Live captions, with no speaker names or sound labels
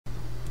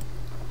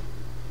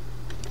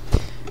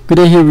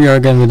Good day, here we are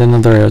again with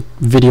another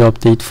video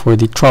update for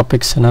the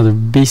tropics. Another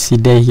busy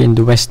day here in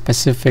the West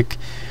Pacific,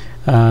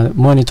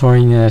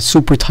 monitoring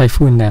Super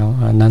Typhoon now,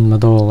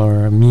 Nanmadol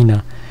or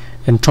Mina,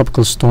 and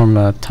Tropical Storm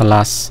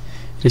Talas.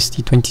 It is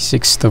the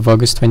 26th of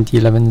August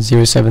 2011,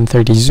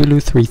 07:30 Zulu,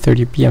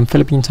 3:30 p.m.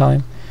 Philippine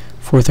time,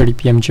 4:30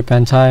 p.m.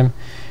 Japan time.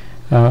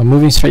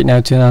 Moving straight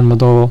now to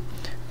Nanmadol.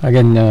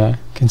 Again,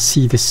 can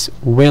see this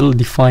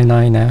well-defined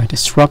eye now. It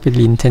has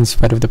rapidly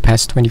intensified over the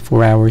past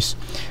 24 hours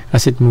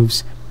as it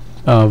moves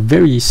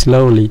very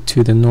slowly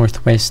to the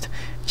northwest,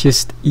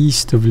 just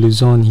east of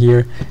Luzon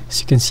here. As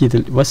you can see,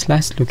 that it was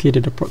last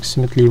located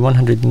approximately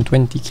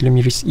 120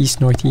 kilometers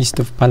east-northeast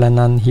of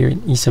Palanan here in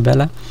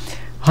Isabela,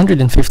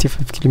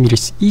 155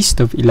 kilometers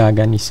east of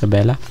Ilagan,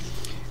 Isabela,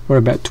 or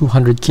about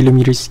 200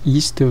 kilometers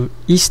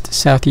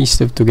east-southeast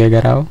of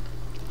Tuguegarao,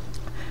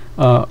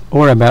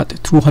 or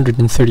about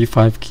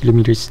 235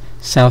 kilometers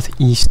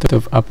southeast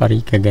of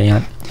Apari,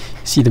 Cagayan.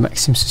 See, the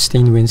maximum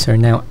sustained winds are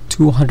now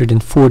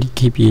 240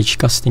 kph,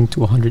 gusting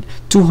to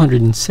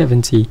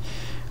 270,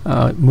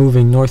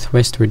 moving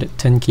northwestward at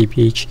 10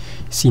 kph.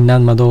 See,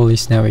 Nanmadol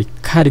is now a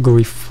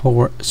Category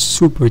 4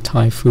 Super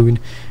Typhoon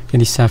in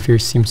the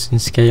Saffir-Simpson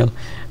scale.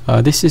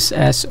 This is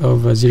as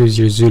of 00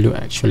 Zulu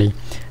actually.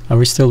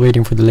 We're still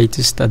waiting for the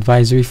latest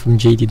advisory from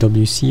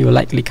JDWC. It will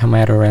likely come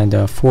out around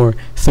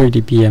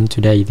 4:30 p.m.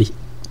 today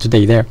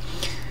there.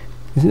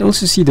 You can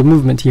also see the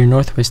movement here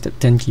northwest at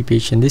 10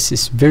 kph, and this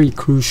is very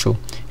crucial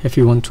if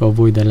you want to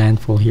avoid the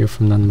landfall here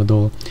from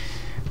Nanmadol.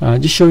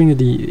 Just showing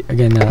you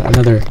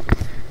another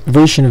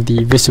version of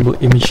the visible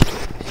image.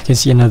 You can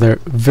see another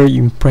very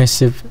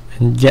impressive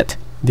and yet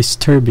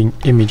disturbing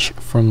image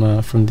from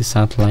the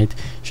satellite,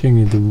 showing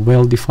you the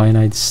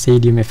well-defined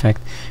stadium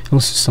effect, and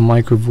also some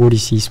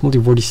micro-vortices,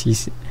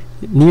 multi-vortices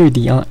near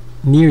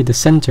the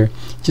center,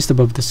 just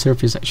above the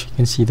surface. Actually, you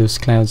can see those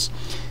clouds.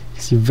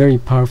 You see very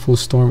powerful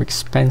storm,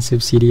 expansive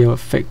CDO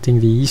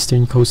affecting the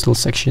eastern coastal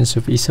sections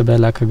of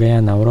Isabela,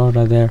 Cagayan,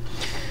 Aurora there,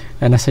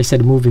 and as I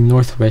said, moving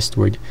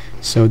northwestward.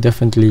 So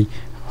definitely,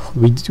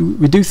 we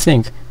do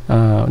think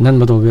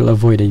Nanmadol will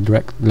avoid a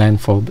direct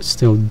landfall, but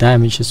still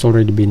damage has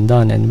already been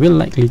done, and will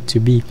likely to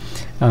be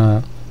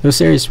those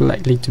areas will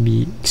likely to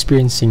be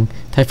experiencing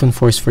typhoon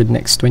force for the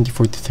next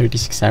 24 to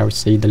 36 hours,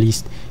 say the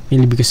least,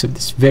 mainly because of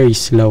this very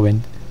slow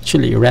and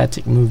actually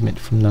erratic movement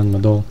from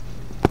Nanmadol.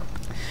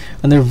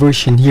 Another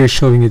version here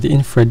showing you the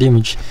infrared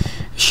image,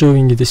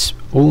 showing you this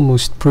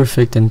almost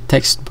perfect and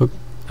textbook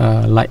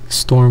like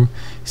storm.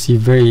 See,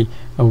 very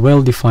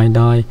well-defined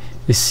eye,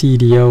 the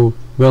CDO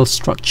well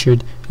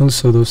structured,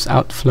 also those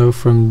outflow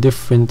from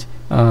different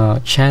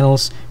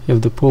channels. You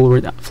have the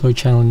poleward outflow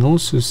channel, and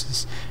also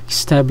this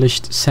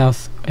established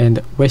south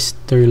and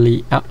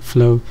westerly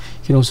outflow. You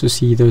can also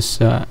see those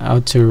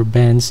outer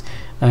bands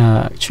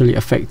actually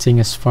affecting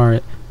as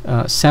far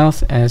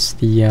south as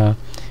the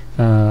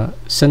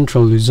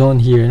central Luzon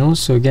here, and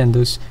also again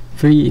those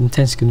very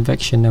intense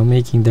convection now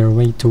making their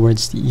way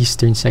towards the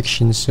eastern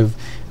sections of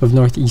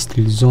northeast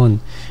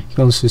Luzon. You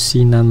can also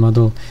see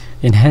Nanmadol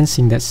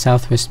enhancing that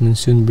southwest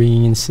monsoon,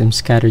 bringing in some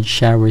scattered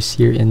showers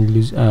here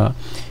in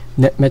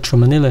Metro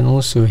Manila and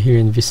also here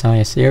in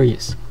Visayas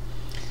areas.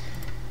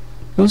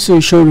 Also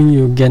showing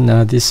you again,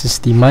 this is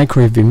the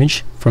microwave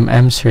image from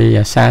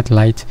AMSRAY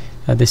satellite.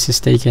 This is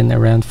taken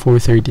around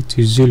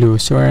 4:32 Zulu,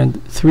 so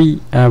around 3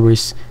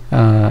 hours.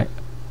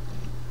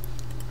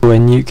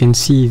 When you can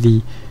see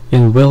the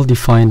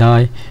well-defined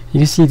eye, you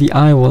can see the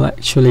eye will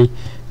actually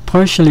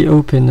partially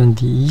open on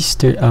the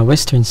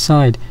western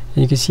side,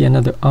 and you can see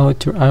another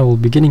outer eye will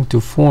beginning to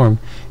form.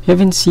 We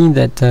haven't seen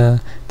that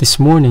this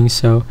morning,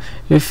 so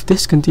if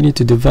this continues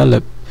to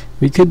develop,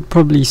 we could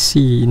probably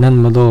see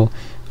Nanmadol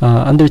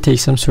undertake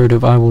some sort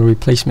of eye wall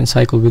replacement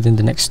cycle within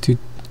the next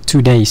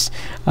two days.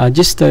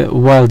 Just a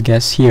wild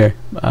guess here,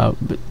 but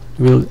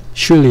we'll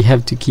surely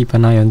have to keep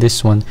an eye on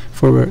this one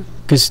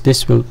because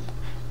this will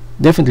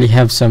definitely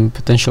have some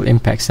potential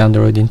impacts down the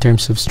road in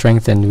terms of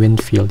strength and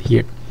wind field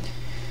here.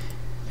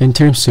 In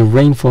terms of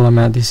rainfall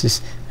amount, this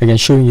is again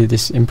showing you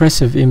this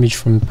impressive image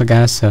from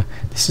Pagasa.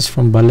 This is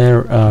from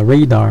Baler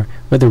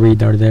weather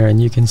radar there, and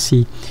you can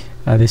see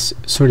this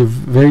sort of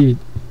very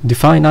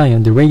defined eye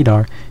on the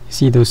radar. You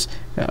see those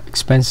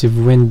expansive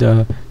wind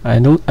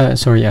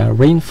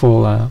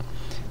rainfall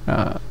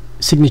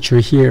signature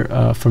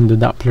here from the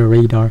Doppler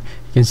radar.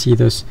 You can see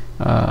those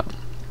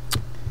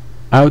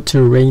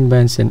outer rain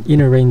bands and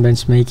inner rain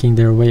bands making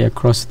their way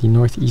across the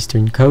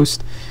northeastern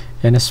coast,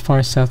 and as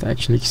far south,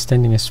 actually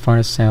extending as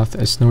far south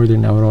as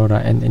northern Aurora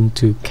and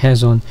into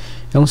Quezon,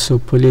 and also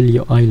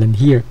Polillo Island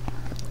here.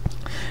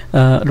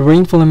 The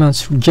rainfall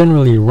amounts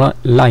generally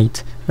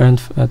light,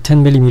 around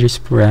 10 millimeters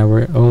per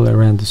hour all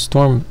around the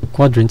storm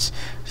quadrants.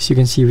 As you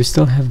can see, we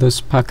still have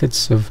those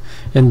pockets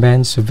and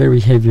bands of very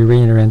heavy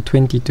rain, around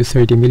 20 to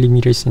 30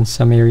 millimeters in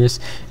some areas,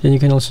 and you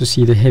can also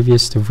see the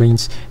heaviest of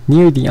rains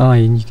near the eye,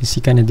 and you can see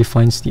kind of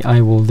defines the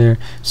eye wall there.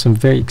 Some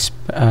very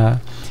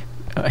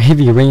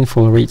heavy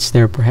rainfall rates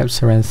there,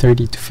 perhaps around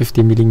 30 to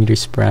 50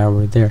 millimeters per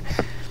hour there.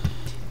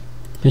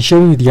 And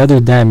showing you the other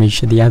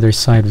damage at the other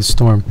side of the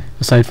storm,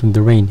 aside from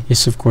the rain,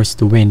 is of course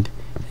the wind.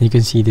 You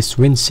can see this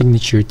wind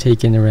signature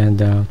taken around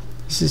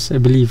this is, I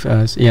believe,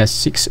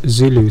 6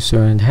 Zulu,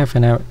 so in half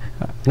an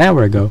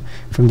hour ago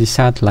from the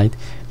satellite.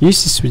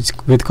 Use this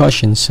with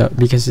caution, so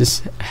because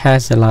this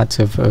has a lot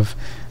of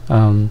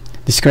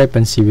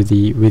discrepancy with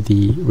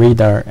the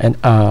radar and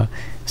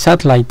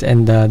satellite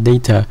and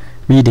data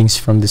readings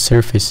from the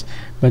surface.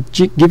 But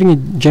giving a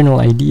general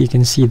idea, you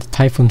can see the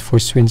typhoon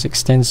force winds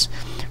extends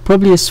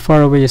probably as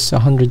far away as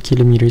 100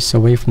 kilometers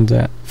away from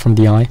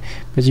the eye,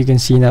 but you can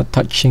see now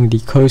touching the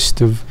coast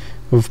of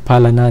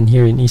Palanan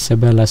here in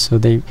Isabela, so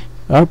they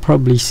are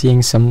probably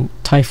seeing some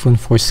typhoon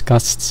force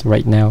gusts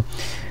right now.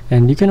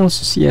 And you can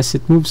also see as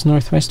it moves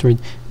northwestward,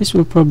 this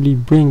will probably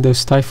bring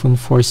those typhoon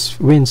force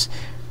winds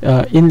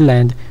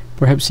inland,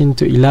 perhaps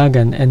into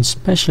Ilagan, and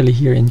especially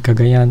here in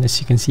Cagayan.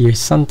 As you can see here,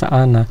 Santa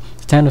Ana,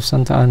 the town of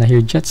Santa Ana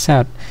here jets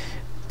out,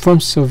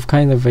 forms of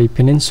kind of a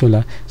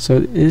peninsula,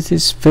 so it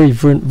is very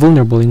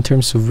vulnerable in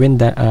terms of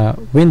wind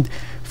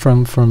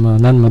from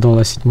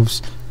Nanmadol as it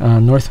moves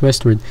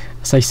northwestward.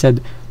 As I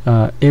said,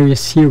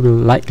 areas here will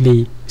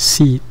likely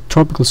see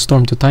tropical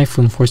storm to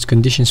typhoon force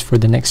conditions for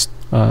the next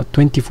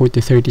 24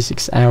 to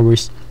 36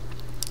 hours.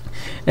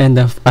 And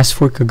as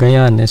for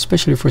Cagayan,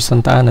 especially for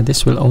Santa Ana,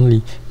 this will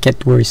only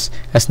get worse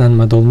as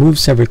Nanmadol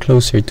moves ever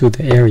closer to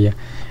the area.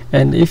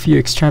 And if you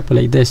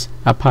extrapolate this,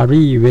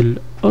 Apari will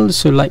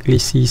also likely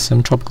see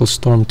some tropical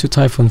storm to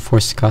typhoon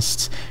force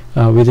gusts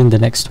within the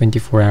next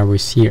 24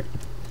 hours here.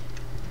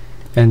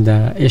 And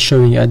is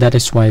showing that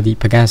is why the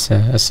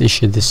Pagasa has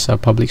issued this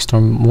public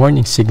storm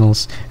warning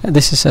signals.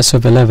 This is as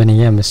of 11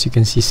 a.m. as you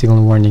can see,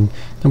 signal warning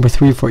number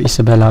 3 for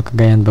Isabela,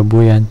 Cagayan,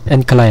 Babuyan,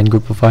 and Calayan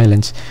Group of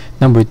Islands,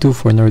 number 2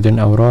 for Northern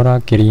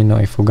Aurora,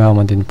 Quirino, Ifugao,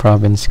 Mountain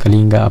Province,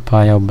 Kalinga,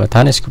 Apayao,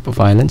 Batanes Group of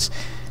Islands,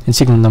 and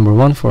signal number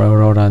 1 for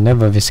Aurora,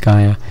 Nueva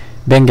Vizcaya,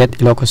 Benguet,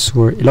 Ilocos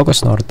Sur,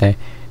 Ilocos Norte,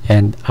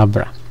 and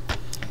Abra.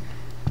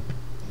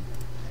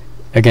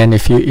 Again,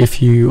 if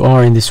you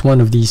are in this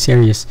one of these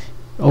areas,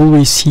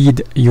 always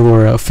heed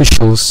your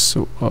official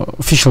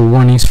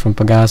warnings from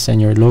Pagasa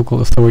and your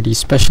local authorities,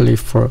 especially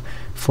for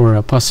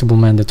a possible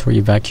mandatory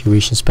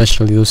evacuation,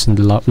 especially those in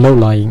the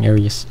low-lying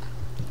areas.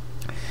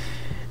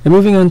 And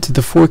moving on to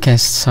the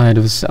forecast side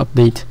of this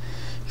update,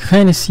 you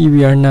kind of see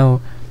we are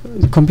now,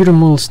 the computer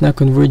model is now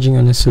converging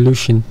on a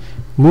solution,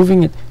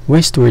 moving it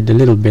westward a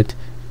little bit,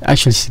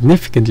 actually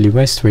significantly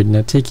westward,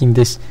 now taking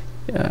this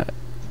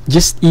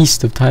just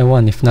east of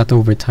Taiwan, if not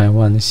over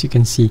Taiwan. As you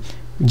can see,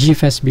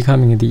 GFS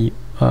becoming the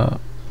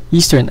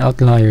eastern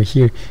outlier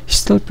here.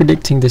 Still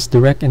predicting this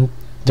direct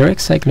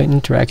cyclone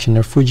interaction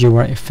or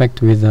Fujiwara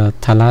effect with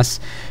Talas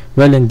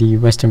well in the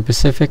western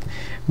Pacific,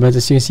 but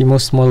as you can see,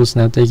 most models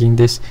now taking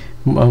this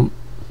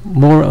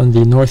more on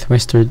the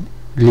northwesterly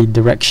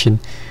direction.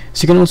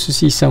 So you can also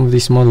see some of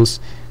these models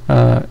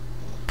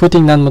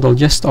putting Nanmadol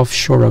just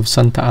offshore of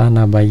Santa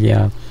Ana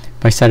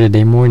by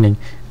Saturday morning.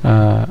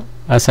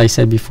 As I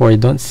said before, I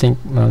don't think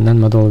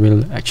Nanmadol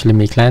will actually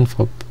make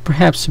landfall.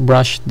 Perhaps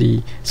brush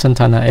the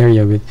Santa Ana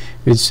area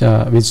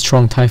with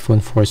strong typhoon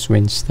force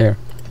winds there.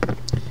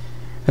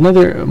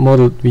 Another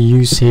model we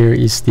use here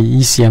is the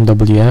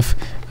ECMWF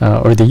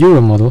or the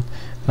Euro model.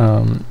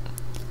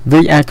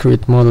 Very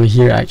accurate model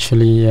here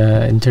actually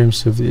in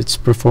terms of its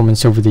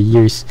performance over the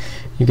years.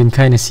 You can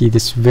kind of see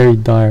this very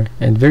dire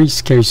and very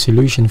scary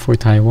solution for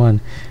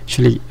Taiwan,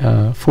 actually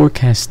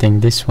forecasting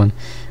this one,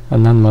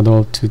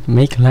 Nanmadol, to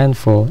make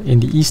landfall in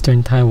the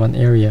eastern Taiwan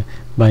area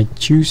by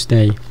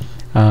Tuesday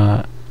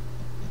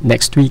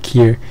next week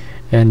here,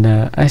 and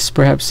as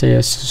perhaps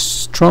a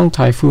strong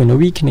typhoon, a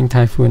weakening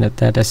typhoon at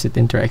that, as it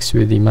interacts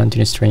with the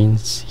mountainous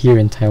terrains here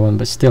in Taiwan,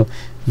 but still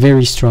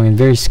very strong and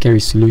very scary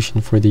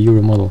solution for the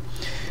Euro model.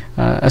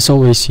 As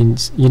always,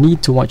 you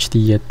need to watch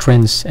the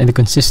trends and the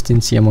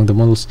consistency among the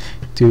models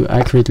to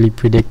accurately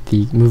predict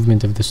the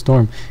movement of the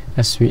storm.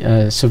 As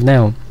of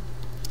now,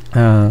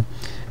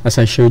 as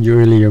I showed you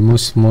earlier,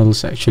 most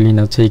models actually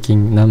now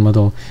taking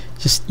Nanmadol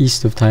just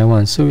east of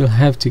Taiwan, so we'll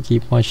have to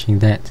keep watching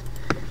that.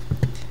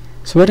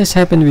 So what has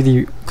happened with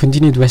the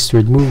continued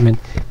westward movement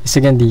is,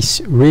 again,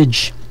 this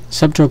ridge,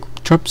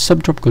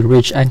 subtropical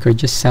ridge anchored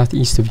just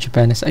southeast of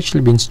Japan, has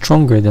actually been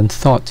stronger than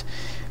thought,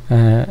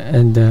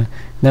 and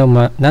now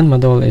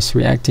Nanmadol is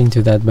reacting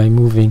to that by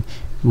moving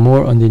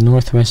more on the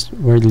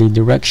northwestwardly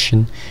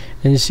direction.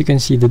 And as you can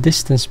see, the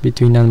distance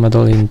between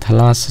Nanmadol and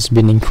Talas has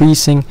been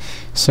increasing,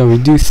 so we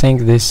do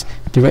think this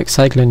direct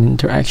cyclone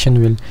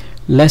interaction will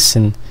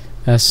lessen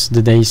as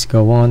the days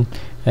go on,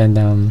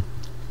 and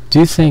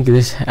do think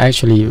this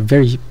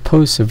actually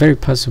pose a very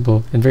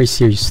possible and very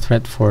serious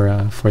threat for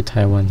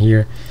Taiwan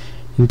here.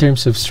 In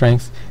terms of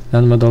strength,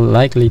 Nanmadol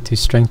likely to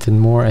strengthen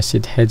more as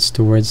it heads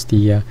towards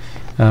the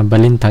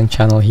Balintang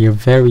Channel here.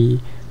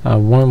 Very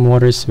warm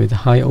waters with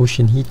high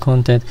ocean heat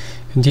content,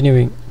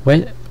 continuing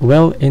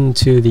well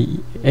into the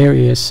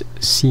areas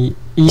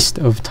east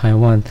of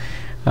Taiwan.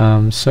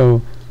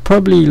 So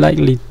probably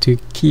likely to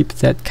keep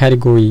that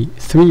category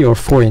 3 or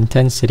 4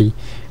 intensity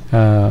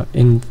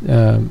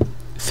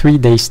 3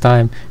 days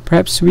time,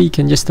 perhaps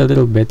weaken just a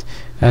little bit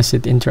as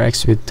it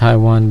interacts with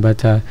Taiwan,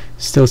 but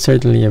still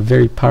certainly a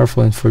very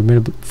powerful and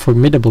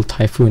formidable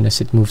typhoon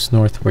as it moves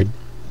northward.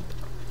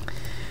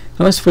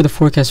 Now, as for the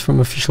forecast from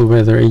official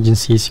weather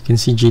agencies, you can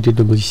see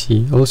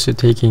JTWC also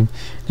taking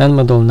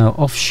Nanmadol now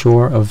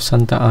offshore of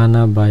Santa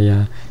Ana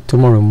by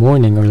tomorrow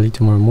morning, early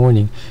tomorrow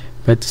morning,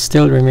 but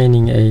still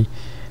remaining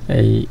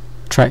a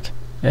track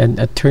and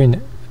a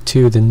turn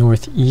to the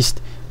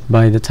northeast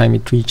by the time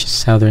it reaches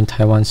southern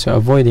Taiwan, so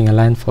avoiding a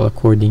landfall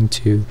according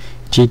to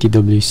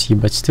JTWC,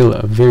 but still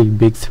a very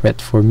big threat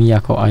for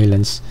Miyako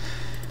Islands.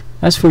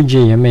 As for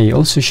JMA,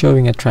 also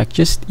showing a track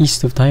just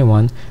east of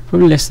Taiwan,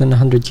 probably less than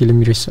 100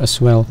 kilometers as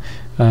well.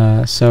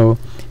 So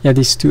yeah,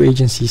 these two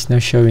agencies now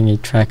showing a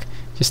track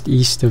just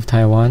east of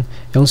Taiwan.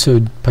 And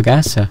also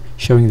Pagasa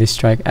showing this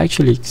track,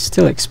 actually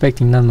still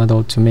expecting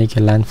Nanmadol to make a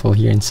landfall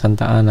here in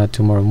Santa Ana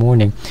tomorrow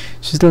morning.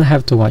 So still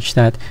have to watch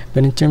that.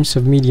 But in terms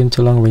of medium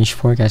to long range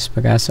forecast,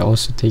 Pagasa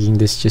also taking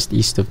this just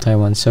east of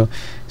Taiwan. So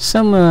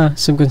some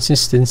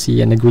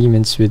consistency and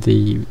agreements with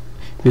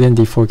within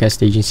the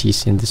forecast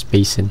agencies in this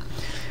basin.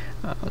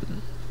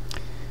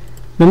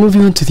 Now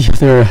moving on to the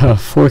other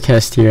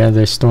forecast here,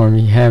 other storm,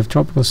 we have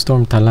Tropical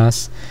Storm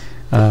Talas.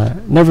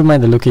 Never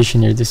mind the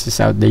location here, this is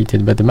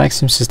outdated, but the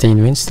maximum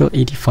sustained wind still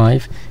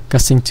 85,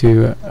 gusting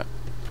to,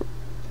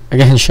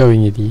 again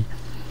showing you the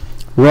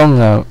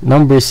wrong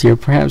numbers here.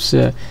 Perhaps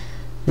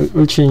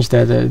we'll change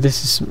that.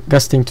 This is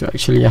gusting to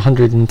actually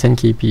 110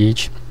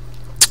 kph,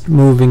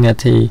 moving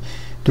at a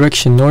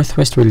direction,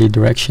 northwesterly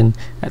direction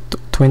at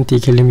 20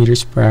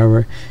 kilometers per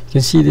hour. You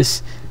can see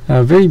this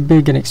very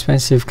big and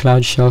expansive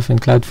cloud shelf and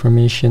cloud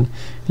formation.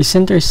 The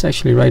center is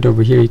actually right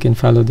over here. You can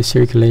follow the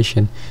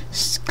circulation.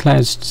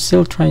 Clouds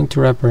still trying to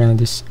wrap around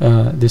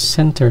this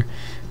center,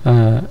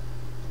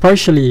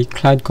 partially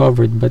cloud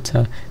covered, but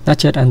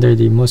not yet under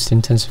the most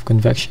intensive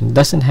convection.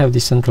 Doesn't have the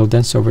central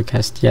dense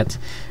overcast yet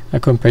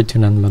compared to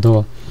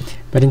Nanmadol.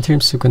 But in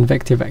terms of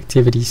convective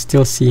activity,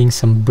 still seeing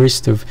some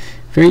burst of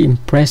very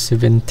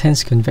impressive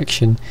intense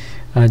convection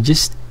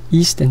just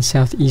east and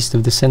southeast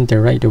of the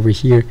center right over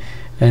here.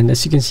 And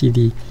as you can see,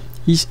 the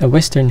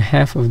western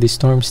half of the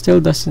storm still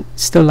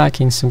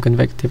lacking some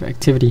convective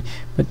activity,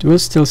 but we'll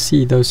still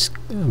see those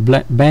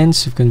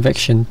bands of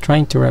convection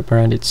trying to wrap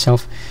around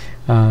itself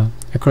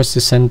across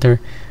the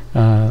center.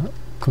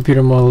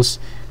 Computer models,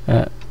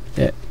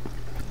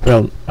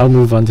 well, I'll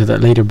move on to that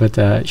later, but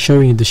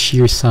showing you the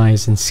sheer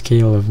size and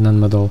scale of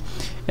Nanmadol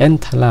and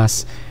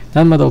Talas.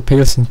 Nanmadol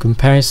pales in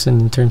comparison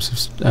in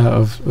terms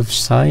of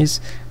size,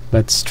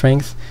 but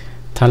strength,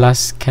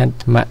 Talas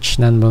can't match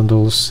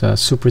Nanmadol's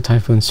Super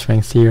Typhoon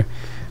strength here.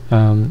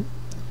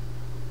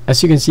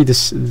 As you can see,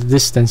 this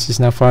distance is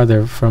now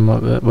farther from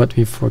what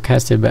we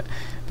forecasted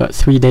about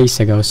 3 days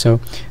ago. So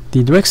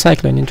the direct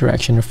cyclone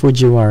interaction or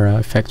Fujiwara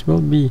effect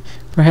will be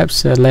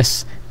perhaps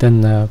less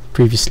than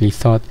previously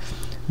thought.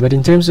 But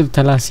in terms of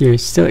Talas here,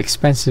 still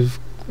expansive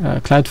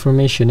cloud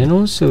formation, and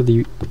also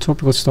the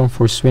tropical storm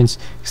force winds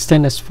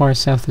extend as far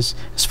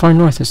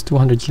north as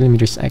 200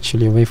 kilometers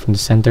actually away from the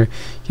center.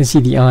 You can see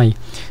the eye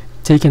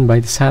taken by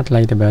the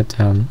satellite about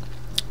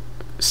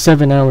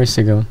 7 hours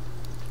ago.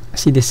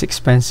 See this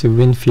expansive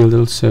wind field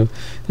also.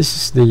 This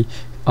is the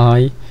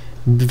eye,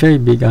 very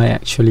big eye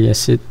actually,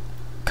 as it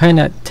kind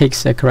of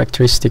takes a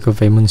characteristic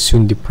of a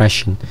monsoon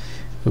depression,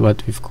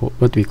 what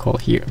we call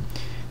here.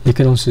 You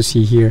can also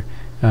see here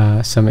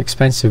some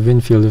expansive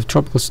wind field of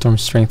tropical storm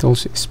strength,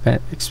 also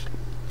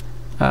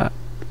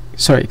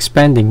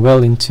expanding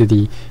well into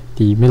the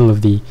middle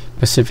of the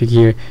Pacific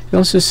here. And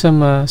also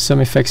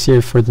some effects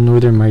here for the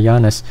northern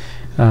Marianas,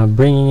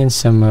 bringing in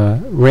some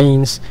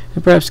rains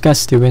and perhaps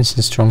gusty winds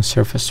and strong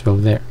surf as well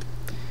there.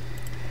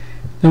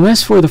 Now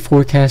as for the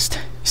forecast,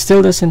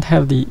 still doesn't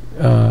have the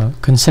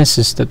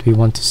consensus that we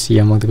want to see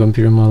among the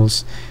computer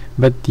models,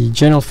 but the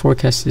general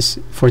forecast is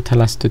for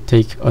Talas to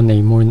take on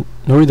a more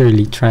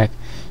northerly track.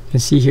 You can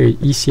see here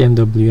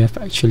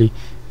ECMWF actually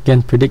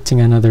again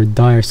predicting another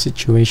dire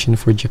situation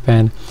for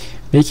Japan,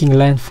 making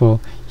landfall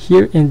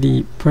here in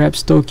the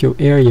perhaps Tokyo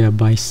area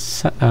by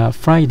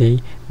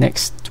Friday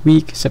next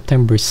week,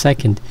 September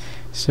 2nd.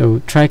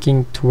 So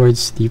tracking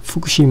towards the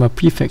Fukushima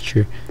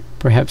prefecture,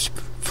 perhaps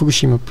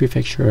Fukushima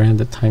prefecture around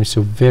that time.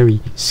 So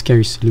very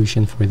scary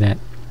solution for that.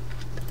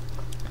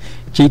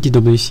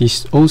 JTWC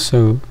is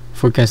also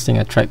forecasting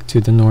a track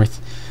to the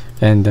north,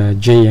 and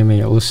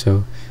JMA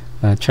also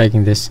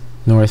tracking this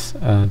north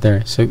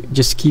there. So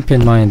just keep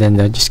in mind and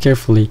just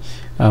carefully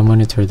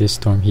monitor this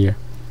storm here.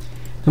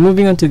 Now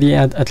moving on to the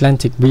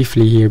Atlantic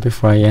briefly here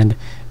before I end,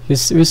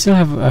 because we still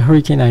have a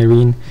Hurricane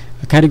Irene,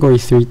 a Category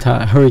 3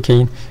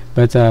 hurricane,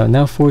 but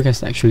now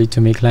forecast actually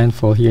to make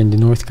landfall here in the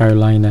North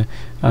Carolina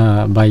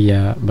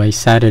by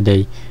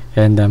Saturday,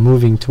 and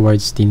moving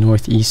towards the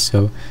northeast.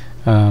 So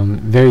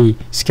very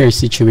scary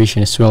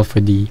situation as well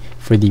for the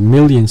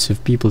millions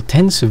of people,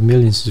 tens of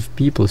millions of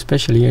people,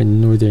 especially here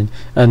in the northern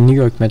New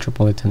York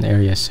metropolitan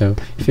area. So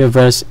if you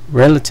have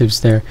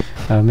relatives there,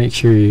 make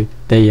sure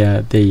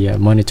they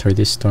monitor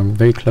this storm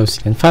very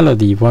closely and follow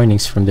the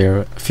warnings from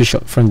their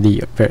from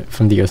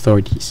the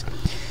authorities.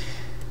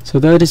 So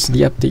that is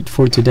the update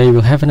for today.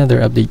 We'll have another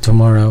update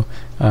tomorrow.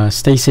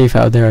 Stay safe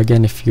out there.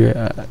 Again, if you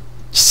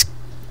just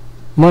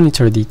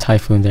monitor the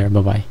typhoon there.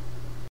 Bye bye.